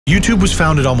YouTube was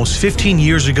founded almost 15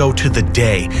 years ago to the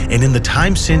day, and in the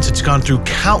time since, it's gone through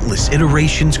countless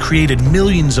iterations, created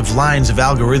millions of lines of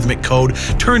algorithmic code,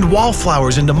 turned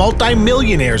wallflowers into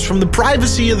multi-millionaires from the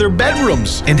privacy of their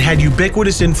bedrooms, and had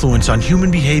ubiquitous influence on human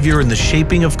behavior and the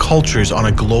shaping of cultures on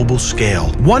a global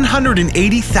scale.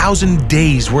 180,000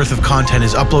 days worth of content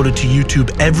is uploaded to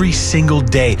YouTube every single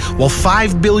day, while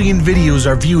 5 billion videos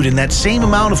are viewed in that same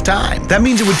amount of time. That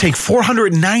means it would take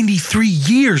 493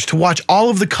 years to watch all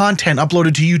of the content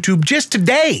uploaded to YouTube just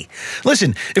today.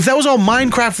 Listen, if that was all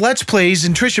Minecraft Let's Plays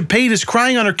and Trisha Paytas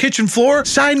crying on her kitchen floor,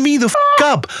 sign me the f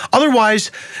up.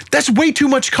 Otherwise, that's way too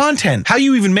much content. How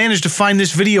you even managed to find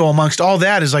this video amongst all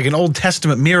that is like an Old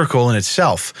Testament miracle in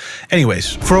itself.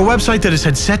 Anyways, for a website that has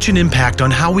had such an impact on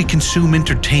how we consume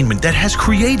entertainment, that has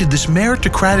created this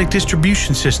meritocratic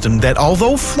distribution system that,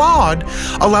 although flawed,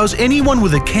 allows anyone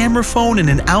with a camera phone and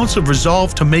an ounce of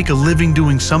resolve to make a living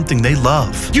doing something they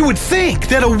love. You would think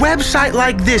that a website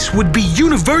like this would be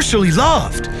universally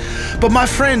loved. But my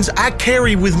friends, I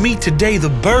carry with me today the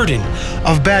burden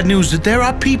of bad news that there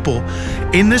are people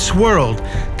in this world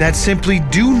that simply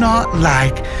do not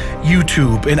like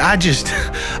YouTube. And I just,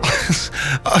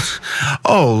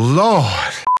 oh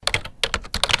Lord.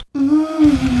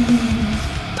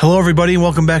 Hello everybody, and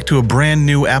welcome back to a brand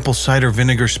new apple cider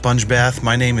vinegar sponge bath.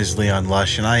 My name is Leon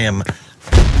Lush, and I am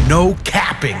no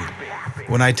capping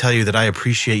when I tell you that I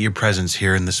appreciate your presence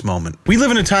here in this moment. We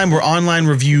live in a time where online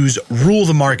reviews rule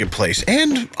the marketplace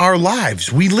and our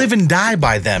lives. We live and die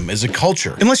by them as a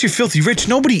culture. Unless you're filthy rich,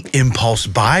 nobody impulse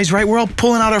buys, right? We're all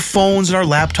pulling out our phones and our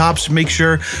laptops to make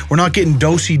sure we're not getting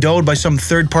do-si-doed by some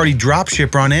third-party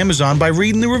dropshipper on Amazon by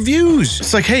reading the reviews.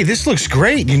 It's like, hey, this looks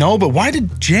great, you know, but why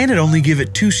did Janet only give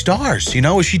it 2 stars? You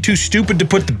know, is she too stupid to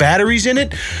put the batteries in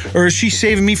it? Or is she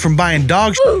saving me from buying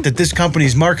dog shit that this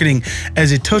company's marketing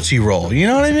as a Tootsie Roll? You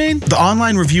know what I mean? The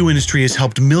online review industry has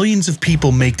helped millions of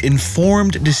people make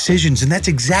informed decisions, and that's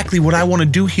exactly what I want to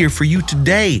do here for you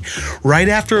today. Right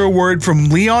after a word from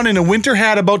Leon in a winter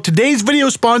hat about today's video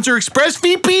sponsor,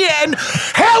 ExpressVPN.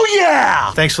 Hell yeah!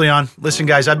 Thanks, Leon. Listen,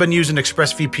 guys, I've been using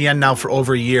ExpressVPN now for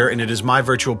over a year, and it is my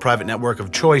virtual private network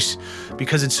of choice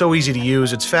because it's so easy to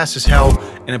use, it's fast as hell,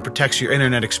 and it protects your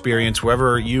internet experience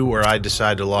wherever you or I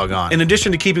decide to log on. In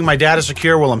addition to keeping my data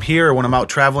secure while I'm here or when I'm out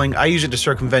traveling, I use it to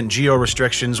circumvent geo-restrictions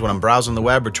when I'm browsing the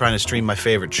web or trying to stream my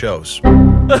favorite shows.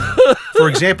 For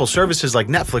example, services like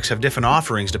Netflix have different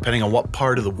offerings depending on what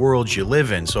part of the world you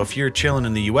live in. So if you're chilling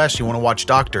in the US, you want to watch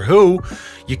Doctor Who,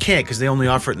 you can't because they only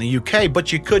offer it in the UK,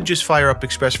 but you could just fire up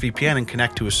ExpressVPN and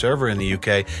connect to a server in the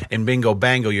UK, and bingo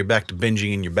bango, you're back to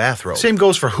binging in your bathrobe. Same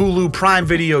goes for Hulu, Prime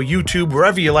Video, YouTube,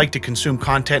 wherever you like to consume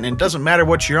content, and it doesn't matter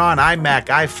what you're on, iMac,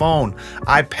 iPhone,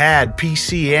 iPad,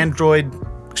 PC, Android,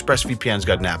 ExpressVPN's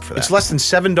got an app for that. It's less than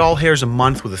 $7 hairs a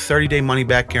month with a 30-day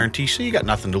money-back guarantee, so you got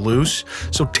nothing to lose.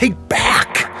 So take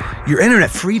back your internet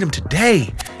freedom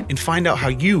today and find out how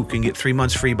you can get 3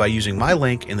 months free by using my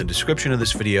link in the description of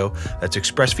this video. That's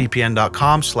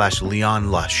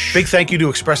expressvpn.com/LeonLush. Big thank you to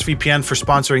ExpressVPN for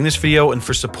sponsoring this video and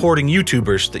for supporting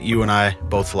YouTubers that you and I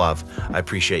both love. I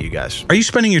appreciate you guys. Are you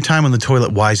spending your time on the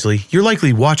toilet wisely? You're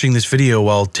likely watching this video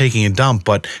while taking a dump,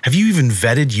 but have you even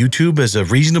vetted YouTube as a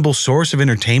reasonable source of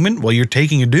entertainment while you're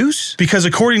taking a deuce? Because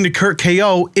according to Kurt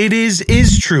KO, it is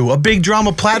true. A big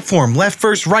drama platform, left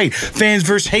versus right, fans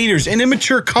versus haters, and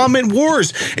immature comment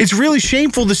wars. It's really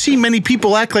shameful to see many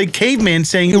people act like cavemen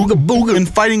saying ooga booga and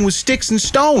fighting with sticks and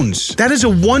stones. That is a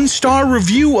 1-star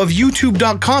review of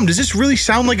YouTube.com. Does this really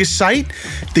sound like a site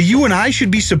that you and I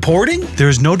should be supporting? There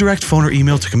is no direct phone or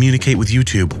email to communicate with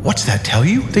YouTube. What's that tell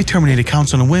you? They terminate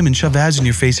accounts on a whim and shove ads in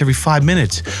your face every 5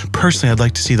 minutes. Personally, I'd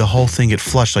like to see the whole thing get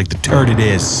flushed like the turd it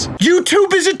is.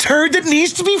 YouTube is a turd that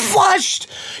needs to be flushed.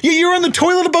 Yet you're on the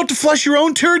toilet about to flush your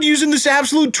own turd using this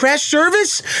absolute trash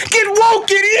service? Get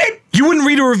woke, idiot! You wouldn't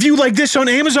read a review like this on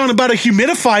Amazon about a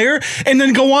humidifier and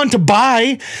then go on to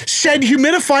buy said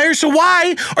humidifier, so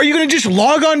why are you going to just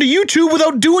log on to YouTube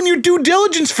without doing your due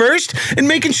diligence first and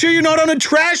making sure you're not on a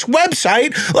trash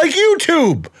website like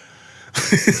YouTube?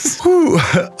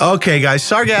 Okay, guys,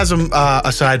 sarcasm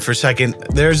aside for a second,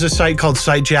 there's a site called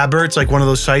SiteJabber. It's like one of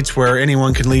those sites where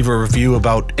anyone can leave a review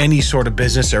about any sort of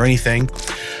business or anything.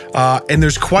 And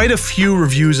there's quite a few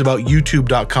reviews about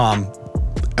YouTube.com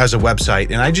as a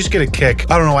website, and I just get a kick.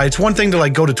 I don't know why. It's one thing to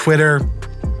like go to Twitter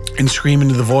and scream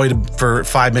into the void for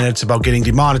 5 minutes about getting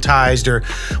demonetized or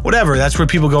whatever. That's where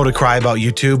people go to cry about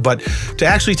YouTube. But to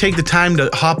actually take the time to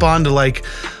hop on to like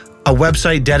a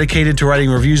website dedicated to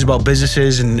writing reviews about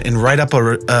businesses and write up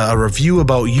a review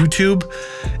about YouTube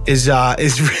is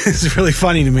really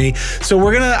funny to me. So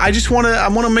I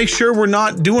want to make sure we're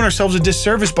not doing ourselves a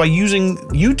disservice by using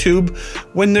YouTube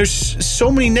when there's so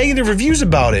many negative reviews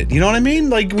about it. You know what I mean?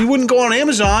 Like, we wouldn't go on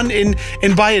Amazon and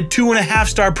buy a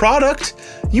 2.5-star product.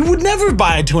 You would never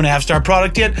buy a 2.5-star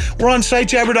product, yet we're on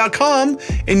sitejabber.com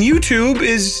and YouTube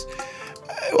is,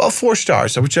 well, 4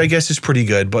 stars, which I guess is pretty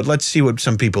good, but let's see what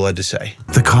some people had to say.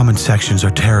 The comment sections are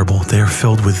terrible. They are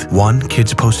filled with 1.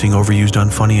 Kids posting overused,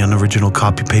 unfunny, unoriginal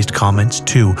copy-paste comments.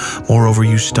 2. More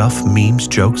overused stuff, memes,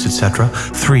 jokes, etc.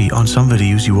 3. On some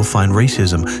videos you will find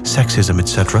racism, sexism,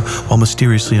 etc., while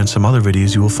mysteriously on some other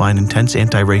videos you will find intense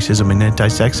anti-racism and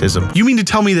anti-sexism. You mean to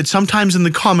tell me that sometimes in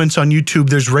the comments on YouTube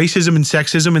there's racism and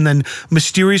sexism, and then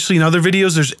mysteriously in other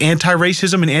videos there's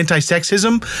anti-racism and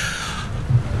anti-sexism?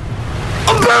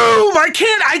 Boom! I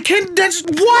can't, that's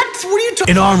what? What are you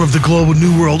talking? An arm of the global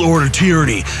New World Order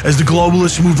tyranny. As the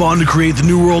globalists move on to create the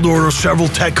New World Order, several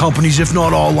tech companies, if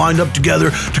not all, lined up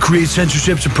together to create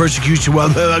censorships and persecution while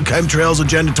chemtrails,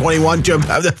 Agenda 21, jump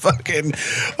out the fucking,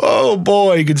 oh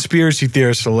boy, conspiracy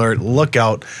theorist alert. Look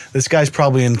out. This guy's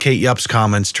probably in Kate Yupp's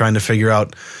comments trying to figure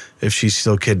out if she's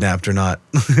still kidnapped or not.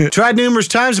 Tried numerous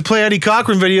times to play Eddie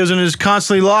Cochran videos and it is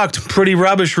constantly locked. Pretty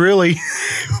rubbish, really.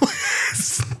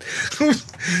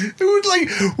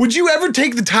 Would you ever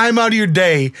take the time out of your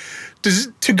day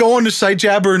to go on to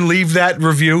SiteJabber and leave that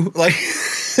review? Like,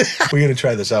 we're gonna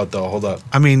try this out though. Hold up.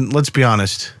 I mean, let's be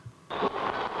honest.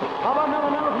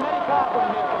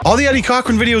 All the Eddie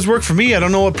Cochran videos work for me. I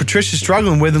don't know what Patricia's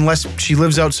struggling with unless she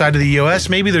lives outside of the US.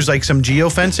 Maybe there's like some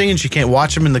geofencing and she can't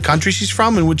watch them in the country she's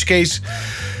from, in which case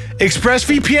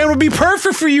ExpressVPN would be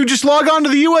perfect for you. Just log on to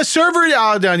the US server.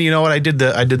 Oh, done. You know what? I did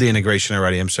the integration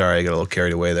already. I'm sorry. I got a little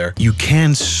carried away there. You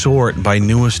can sort by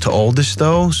newest to oldest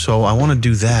though. So I want to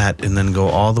do that and then go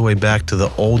all the way back to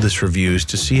the oldest reviews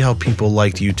to see how people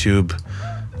liked YouTube,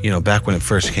 you know, back when it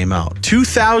first came out.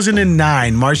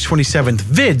 2009, March 27th,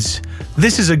 vids.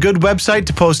 This is a good website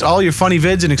to post all your funny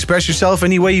vids and express yourself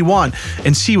any way you want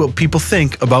and see what people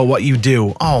think about what you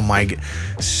do. Oh my God,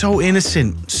 so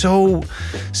innocent, so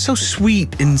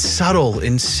sweet and subtle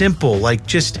and simple. Like,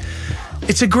 just,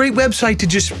 it's a great website to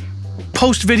just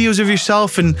post videos of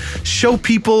yourself and show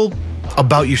people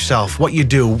about yourself, what you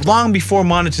do, long before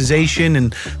monetization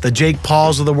and the Jake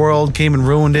Pauls of the world came and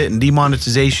ruined it, and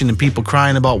demonetization and people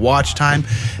crying about watch time.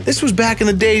 This was back in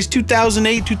the days,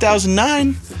 2008,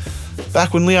 2009,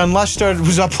 back when Leon Lush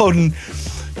was uploading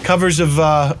covers of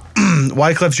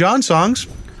Wyclef Jean songs.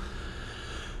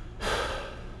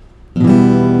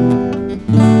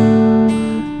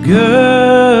 Girl,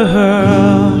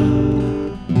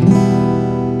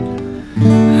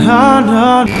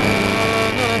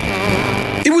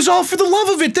 it was all for the love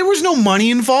of it. There was no money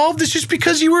involved. It's just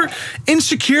because you were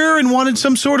insecure and wanted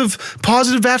some sort of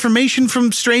positive affirmation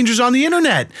from strangers on the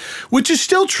internet, which is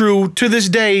still true to this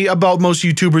day about most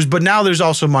YouTubers, but now there's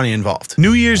also money involved.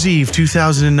 New Year's Eve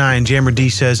 2009, Jammer D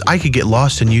says, I could get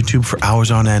lost in YouTube for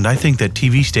hours on end. I think that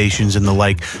TV stations and the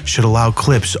like should allow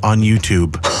clips on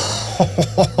YouTube.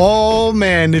 Oh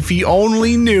man, if he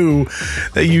only knew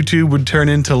that YouTube would turn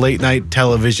into late night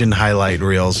television highlight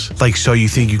reels. Like, so you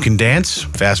think you can dance?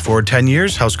 Fast forward 10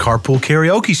 years, how's carpool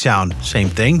karaoke sound? Same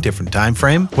thing, different time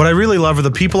frame. What I really love are the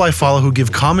people I follow who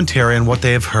give commentary on what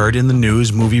they have heard in the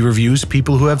news, movie reviews,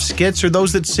 people who have skits, or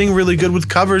those that sing really good with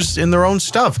covers in their own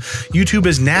stuff. YouTube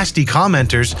is nasty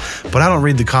commenters, but I don't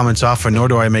read the comments often, nor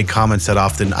do I make comments that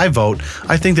often. I vote.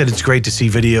 I think that it's great to see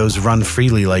videos run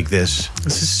freely like this.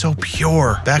 This is so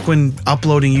pure. Back when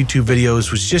uploading YouTube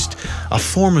videos was just a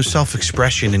form of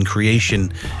self-expression and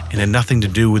creation and had nothing to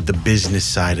do with the business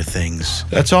side of things.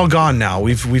 That's all gone now.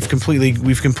 We've completely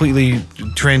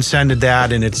transcended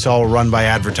that, and it's all run by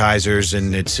advertisers,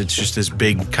 and it's just this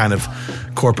big kind of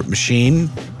corporate machine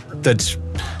that's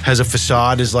has a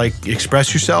facade as like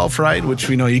express yourself, right? Which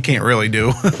we know you can't really do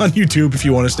on YouTube. If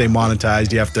you want to stay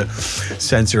monetized, you have to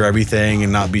censor everything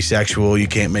and not be sexual. You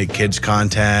can't make kids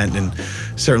content, and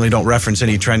certainly don't reference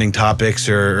any trending topics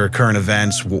or current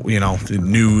events, you know,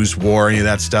 news, war, any of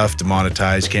that stuff.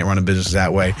 Demonetized. Can't run a business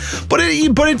that way. But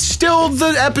it's still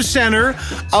the epicenter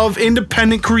of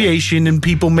independent creation and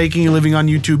people making a living on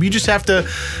YouTube. You just have to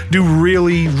do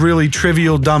really, really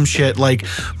trivial dumb shit like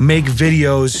make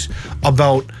videos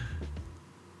about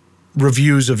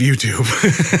reviews of YouTube.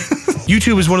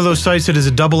 YouTube is one of those sites that is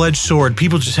a double-edged sword.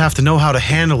 People just have to know how to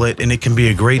handle it, and it can be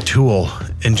a great tool.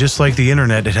 And just like the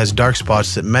internet, it has dark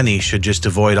spots that many should just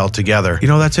avoid altogether. You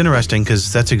know, that's interesting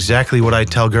because that's exactly what I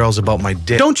tell girls about my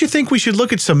dick. Don't you think we should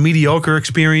look at some mediocre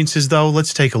experiences though?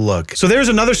 Let's take a look. So there's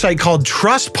another site called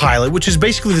Trustpilot, which is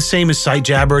basically the same as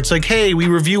SiteJabber. It's like, hey, we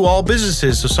review all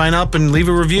businesses, so sign up and leave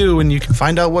a review and you can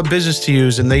find out what business to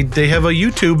use. And they have a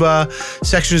YouTube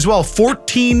section as well.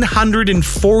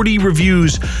 1,440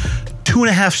 reviews,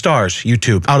 2.5 stars,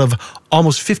 YouTube, out of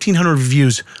almost 1,500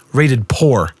 reviews rated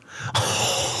poor.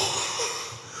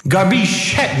 Garbi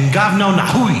shit and gavno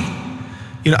nahui.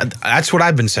 You know, that's what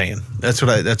I've been saying. That's what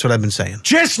I've been saying.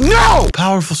 Just no!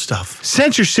 Powerful stuff.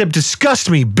 Censorship disgusts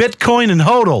me. Bitcoin and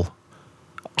hodl.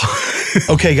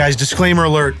 Okay, guys, disclaimer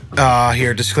alert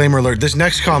here. Disclaimer alert. This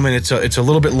next comment, it's a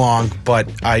little bit long, but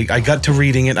I got to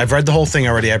reading it. I've read the whole thing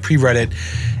already. I pre-read it,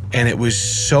 and it was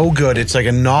so good. It's like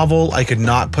a novel I could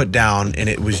not put down, and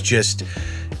it was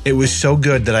so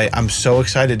good that I'm so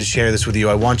excited to share this with you.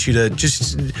 I want you to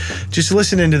just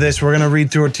listen into this. We're gonna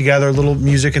read through it together, a little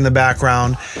music in the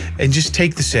background, and just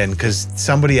take this in because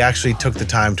somebody actually took the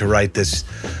time to write this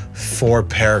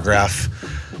 4-paragraph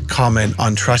comment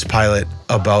on Trustpilot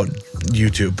about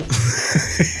YouTube.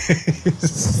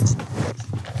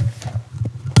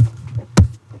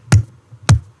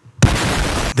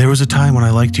 There was a time when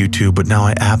I liked YouTube, but now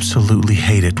I absolutely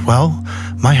hate it. Well,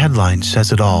 my headline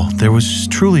says it all. There was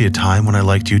truly a time when I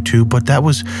liked YouTube, but that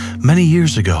was many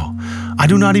years ago. I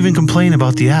do not even complain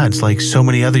about the ads like so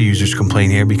many other users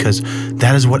complain here because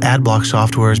that is what ad block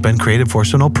software has been created for,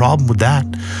 so no problem with that.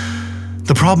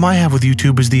 The problem I have with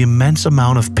YouTube is the immense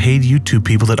amount of paid YouTube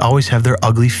people that always have their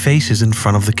ugly faces in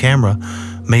front of the camera.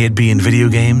 May it be in video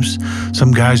games,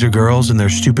 some guys or girls in their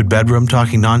stupid bedroom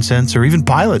talking nonsense, or even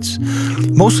pilots.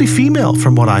 Mostly female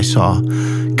from what I saw.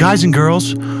 Guys and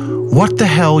girls, what the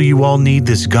hell you all need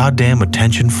this goddamn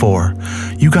attention for?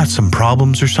 You got some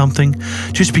problems or something?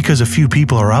 Just because a few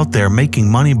people are out there making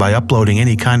money by uploading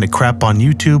any kind of crap on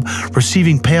YouTube,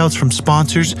 receiving payouts from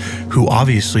sponsors, who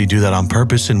obviously do that on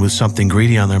purpose and with something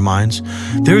greedy on their minds,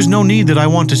 there is no need that I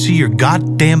want to see your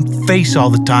goddamn face all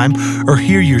the time or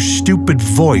hear your stupid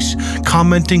voice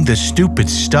commenting the stupid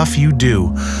stuff you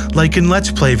do. Like in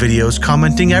Let's Play videos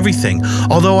commenting everything,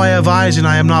 although I have eyes and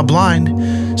I am not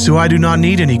blind, so I do not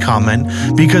need any comment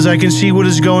because I can see what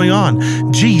is going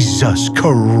on. Jesus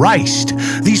Christ!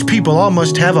 These people all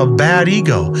must have a bad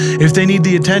ego if they need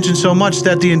the attention so much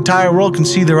that the entire world can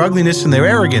see their ugliness and their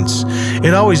arrogance.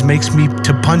 It always makes me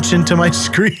to punch into my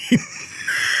screen.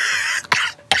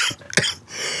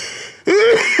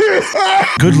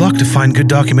 Good luck to find good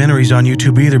documentaries on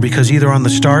YouTube either, because either on the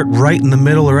start, right in the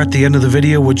middle, or at the end of the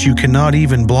video, which you cannot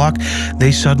even block,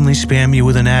 they suddenly spam you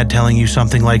with an ad telling you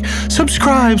something like,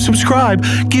 subscribe, subscribe,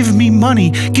 give me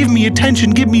money, give me attention,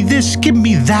 give me this, give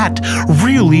me that.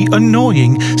 Really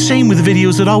annoying. Same with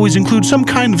videos that always include some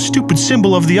kind of stupid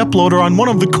symbol of the uploader on one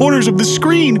of the corners of the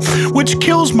screen, which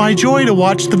kills my joy to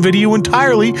watch the video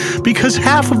entirely because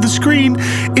half of the screen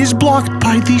is blocked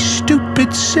by these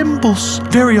stupid symbols.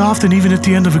 Very often, even at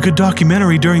the end of a good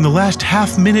documentary, during the last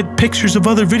half-minute, pictures of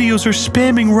other videos are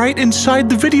spamming right inside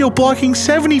the video, blocking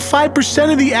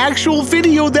 75% of the actual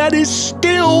video that is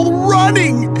still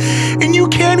running. And you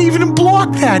can't even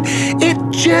block that. It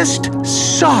just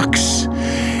sucks.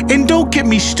 And don't get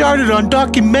me started on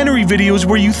documentary videos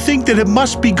where you think that it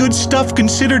must be good stuff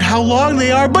considered how long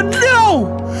they are, but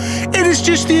no! It is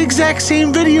just the exact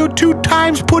same video 2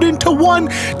 times put into one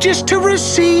just to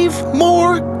receive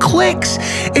more clicks.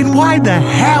 And why the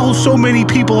hell so many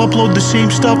people upload the same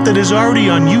stuff that is already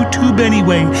on YouTube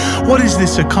anyway? What is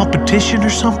this, a competition or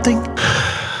something?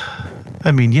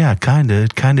 I mean, yeah, it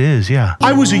kinda is, yeah.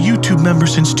 I was a YouTube member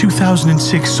since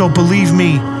 2006, so believe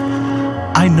me,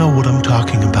 I know what I'm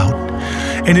talking about.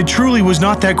 And it truly was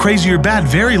not that crazy or bad,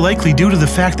 very likely due to the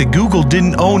fact that Google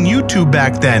didn't own YouTube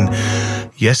back then.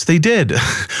 Yes, they did.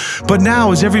 But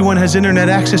now, as everyone has internet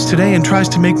access today and tries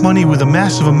to make money with a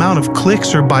massive amount of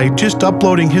clicks or by just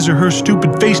uploading his or her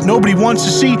stupid face nobody wants to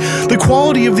see, the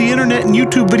quality of the internet and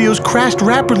YouTube videos crashed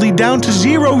rapidly down to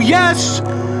 0. Yes!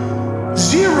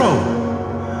 0.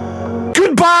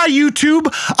 Goodbye,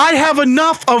 YouTube. I have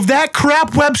enough of that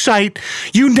crap website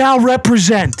you now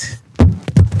represent.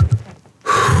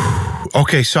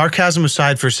 Okay, sarcasm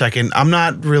aside for a second, I'm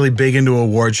not really big into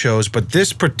award shows, but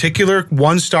this particular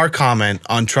 1-star comment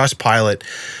on Trustpilot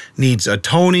needs a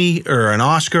Tony or an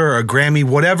Oscar or a Grammy,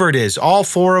 whatever it is. All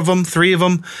 4 of them, 3 of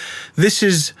them. This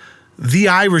is the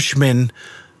Irishman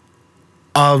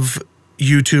of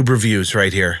YouTube reviews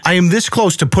right here. I am this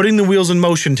close to putting the wheels in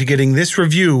motion to getting this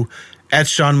review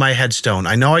etched on my headstone.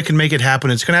 I know I can make it happen.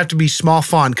 It's gonna have to be small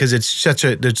font because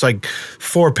it's like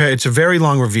 4 pages. It's a very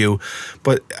long review,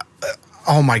 but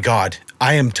oh my God.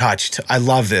 I am touched. I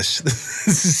love this.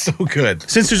 This is so good.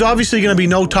 Since there's obviously going to be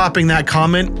no topping that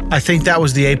comment, I think that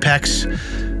was the apex.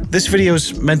 This video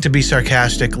is meant to be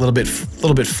sarcastic, a little bit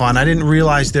fun. I didn't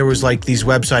realize there was like these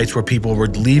websites where people were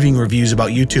leaving reviews about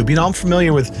YouTube. You know, I'm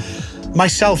familiar with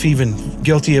myself, even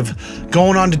guilty of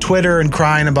going onto Twitter and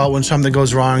crying about when something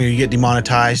goes wrong or you get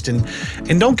demonetized.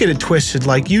 And don't get it twisted.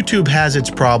 Like, YouTube has its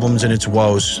problems and its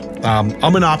woes.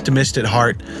 I'm an optimist at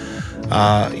heart.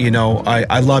 You know,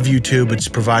 I love YouTube. It's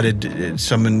provided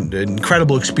some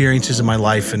incredible experiences in my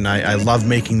life, and I love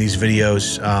making these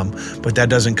videos, but that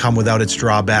doesn't come without its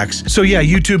drawbacks. So yeah,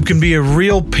 YouTube can be a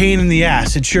real pain in the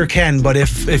ass. It sure can, but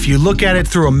if you look at it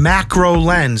through a macro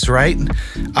lens, right,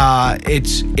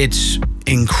 it's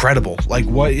incredible. Like,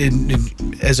 what,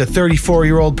 as a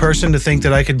 34-year-old person, to think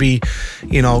that I could be,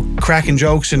 you know, cracking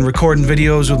jokes and recording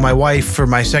videos with my wife for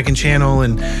my second channel,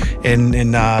 and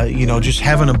you know, just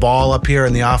having a ball up here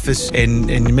in the office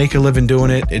and make a living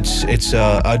doing it. It's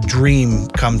a dream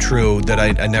come true that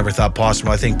I never thought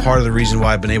possible. I think part of the reason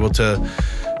why I've been able to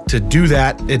do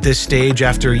that at this stage,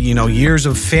 after, you know, years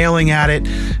of failing at it,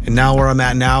 and now where I'm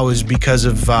at now, is because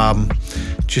of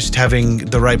just having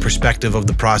the right perspective of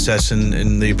the process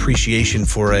and the appreciation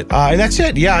for it. And that's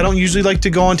it. Yeah, I don't usually like to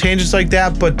go on tangents like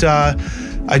that, but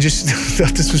I just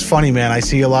thought this was funny, man. I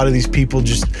see a lot of these people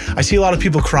I see a lot of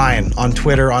people crying on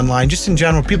Twitter, online, just in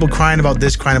general, people crying about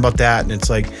this, crying about that. And it's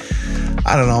like,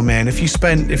 I don't know, man, if you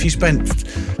spent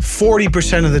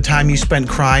 40% of the time you spent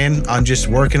crying on just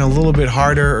working a little bit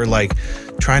harder, or like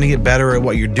trying to get better at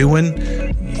what you're doing,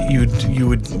 you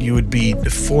would be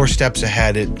 4 steps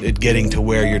ahead at getting to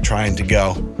where you're trying to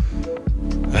go.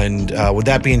 And with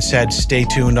that being said, stay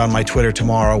tuned on my Twitter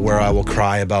tomorrow, where I will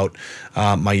cry about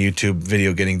my YouTube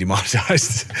video getting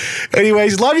demonetized.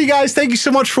 Anyways, love you guys. Thank you so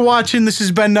much for watching. This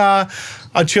has been a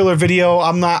chiller video.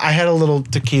 I had a little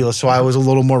tequila, so I was a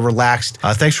little more relaxed.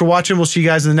 Thanks for watching. We'll see you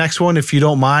guys in the next one. If you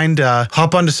don't mind,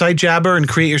 hop onto SiteJabber and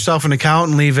create yourself an account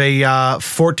and leave a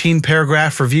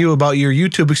 14-paragraph review about your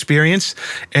YouTube experience,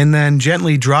 and then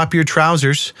gently drop your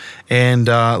trousers and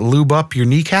lube up your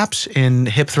kneecaps and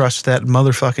hip thrust that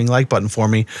motherfucking like button for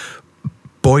me.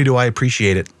 Boy, do I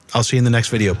appreciate it. I'll see you in the next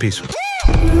video. Peace.